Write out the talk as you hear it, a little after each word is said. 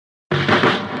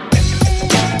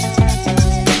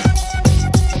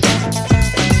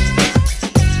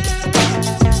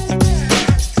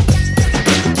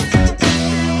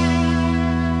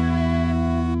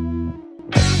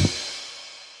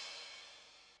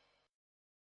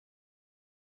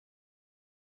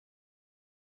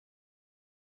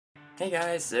Hey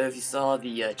guys, so if you saw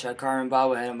the Chuck Harmon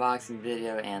bobblehead unboxing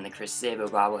video and the Chris Sabo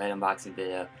bobblehead unboxing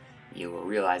video, you will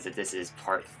realize that this is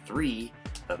part 3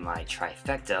 of my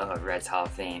trifecta of Reds Hall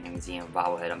of Fame and Museum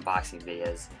bobblehead unboxing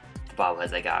videos. The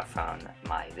bobbleheads I got from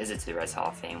my visit to the Reds Hall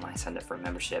of Fame when I signed up for a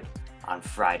membership on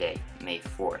Friday, May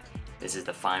 4th. This is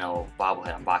the final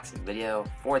bobblehead unboxing video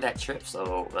for that trip,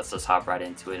 so let's just hop right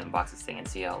into it, unbox this thing and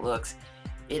see how it looks.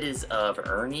 It is of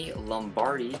Ernie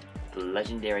Lombardi, the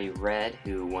legendary Red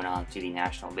who went on to the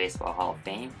National Baseball Hall of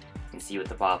Fame. You can see what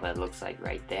the bobblehead looks like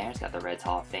right there. It's got the Reds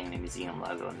Hall of Fame and Museum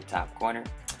logo in the top corner.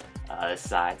 This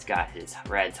side's got his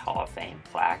Reds Hall of Fame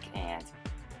plaque and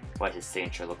what his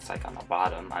signature looks like on the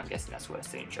bottom. I'm guessing that's what his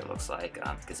signature looks like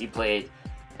because he played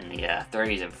in the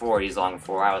 30s and 40s long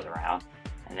before I was around.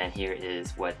 And then here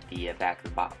is what the back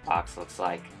of the box looks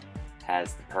like.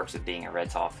 Has the perks of being a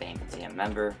Reds Hall of Fame Museum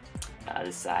member.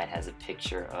 This side has a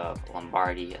picture of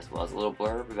Lombardi as well as a little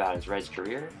blurb about his Reds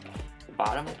career. The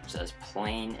bottom says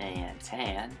plain and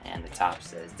tan, and the top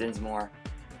says Dinsmore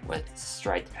with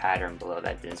striped pattern below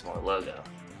that Dinsmore logo.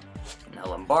 Now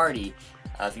Lombardi,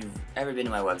 if you've ever been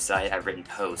to my website, I've written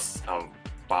posts of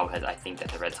bobbleheads I think that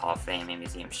the Reds Hall of Fame and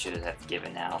Museum should have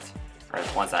given out, or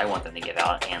the ones I want them to give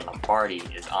out, and Lombardi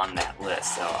is on that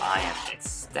list, so I am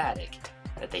ecstatic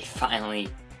that they finally,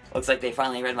 looks like they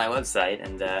finally read my website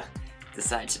and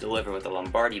decided to deliver with the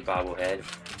Lombardi bobblehead,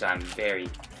 which I'm very,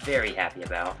 very happy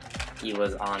about. He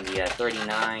was on the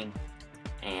 39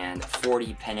 and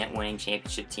 40 pennant winning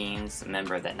championship teams, a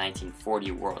member of that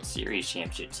 1940 World Series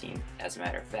championship team, as a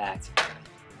matter of fact.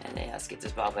 And let's get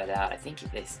this bobblehead out. I think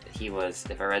he was,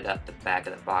 if I read that the back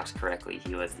of the box correctly,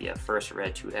 he was the first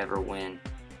Red to ever win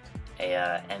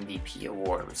a MVP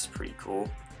award, which is pretty cool.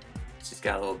 It's just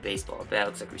got a little baseball bat.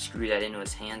 Looks like we screwed that into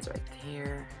his hands right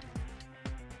there.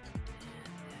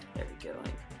 There we go. Let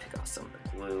me pick off some of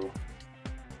the glue.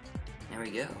 There we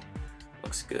go.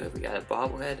 Looks good. We got a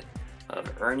bobblehead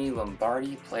of Ernie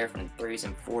Lombardi, player from the 30s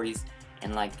and 40s.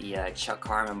 And like the Chuck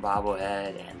Harmon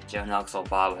bobblehead and Joe Nuxhall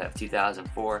bobblehead of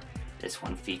 2004, this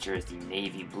one features the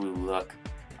navy blue look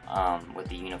with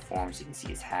the uniforms. You can see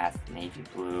his hat, navy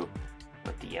blue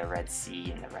with the red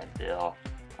C and the red bill.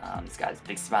 He's got his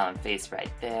big smiling face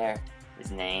right there.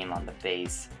 His name on the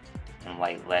base in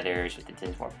white letters with the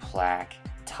Dinsmore plaque.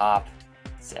 Top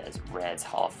says Reds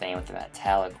Hall of Fame with the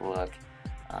metallic look.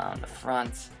 The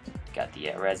front got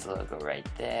the Reds logo right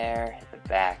there. The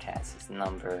back has his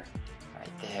number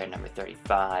right there, number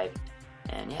 35.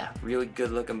 And yeah, really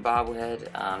good looking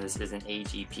bobblehead. This is an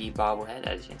AGP bobblehead,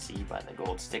 as you can see by the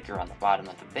gold sticker on the bottom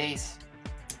of the base.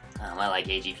 I like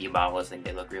AGP bobbleheads, I think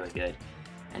they look really good.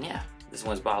 And yeah, this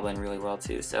one's bobbling really well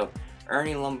too. So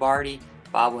Ernie Lombardi,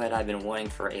 bobblehead I've been wanting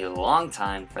for a long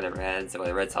time for the Reds, or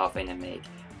the Reds Hall of Fame to make.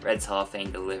 Reds Hall of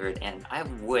Fame delivered, and I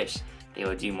wish they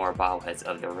would do more bobbleheads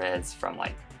of the Reds from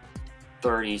like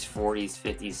 30s, 40s,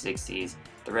 50s, 60s,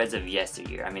 the Reds of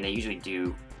yesteryear. I mean, they usually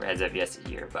do Reds of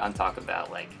yesteryear, but I'm talking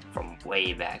about like from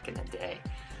way back in the day.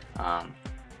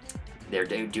 They're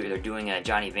doing a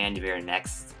Johnny Vanderveer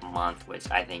next month, which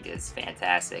I think is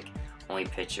fantastic. Only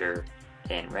pitcher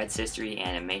in Reds history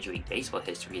and in Major League Baseball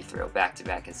history to throw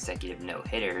back-to-back consecutive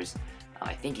no-hitters.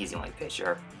 I think he's the only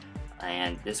pitcher.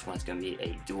 And this one's going to be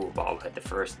a dual bobblehead, the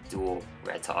first dual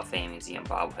Reds Hall of Fame Museum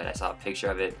bobblehead. I saw a picture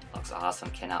of it, looks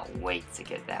awesome, cannot wait to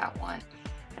get that one.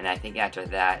 And I think after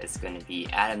that it's going to be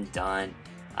Adam Dunn.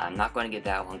 I'm not going to get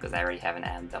that one because I already have an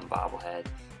Adam Dunn bobblehead.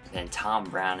 Then Tom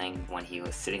Browning when he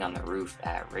was sitting on the roof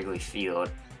at Wrigley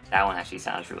Field. That one actually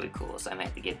sounds really cool, so I may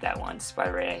have to get that one despite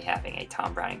already having a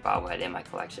Tom Browning bobblehead in my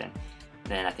collection.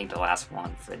 Then I think the last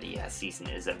one for the season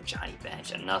is of Johnny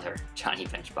Bench, another Johnny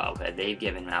Bench bobblehead. They've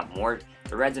given out more,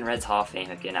 the Reds and Reds Hall of Fame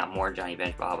have given out more Johnny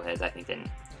Bench bobbleheads I think than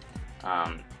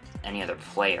any other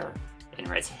player in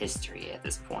Reds history at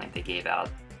this point. They gave out,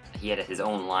 he had his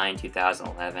own line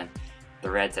 2011. The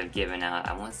Reds have given out,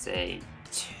 I want to say,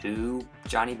 2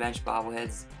 Johnny Bench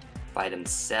bobbleheads by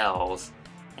themselves,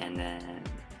 and then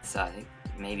so I think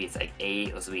maybe it's like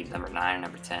 8, this will be number 9 or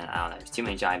number 10, I don't know. There's too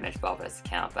many Johnny Bench bobbleheads to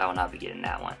count, but I will not be getting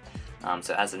that one.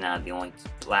 So as of now, the only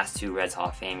last 2 Reds Hall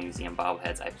of Fame Museum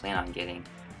bobbleheads I plan on getting,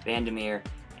 Vandermeer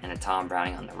and the Tom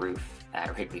Browning on the roof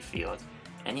at Wrigley Field.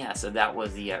 And yeah, so that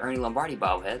was the Ernie Lombardi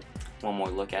bobblehead. One more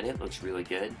look at it, looks really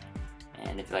good.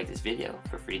 And if you like this video,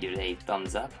 feel free to give it a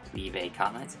thumbs up, leave a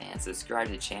comment, and subscribe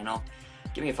to the channel.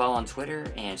 Give me a follow on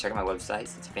Twitter, and check out my website,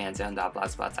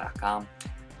 cincyfanzone.blogspot.com.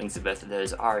 Links to both of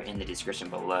those are in the description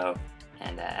below.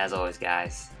 And as always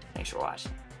guys, thanks for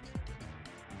watching.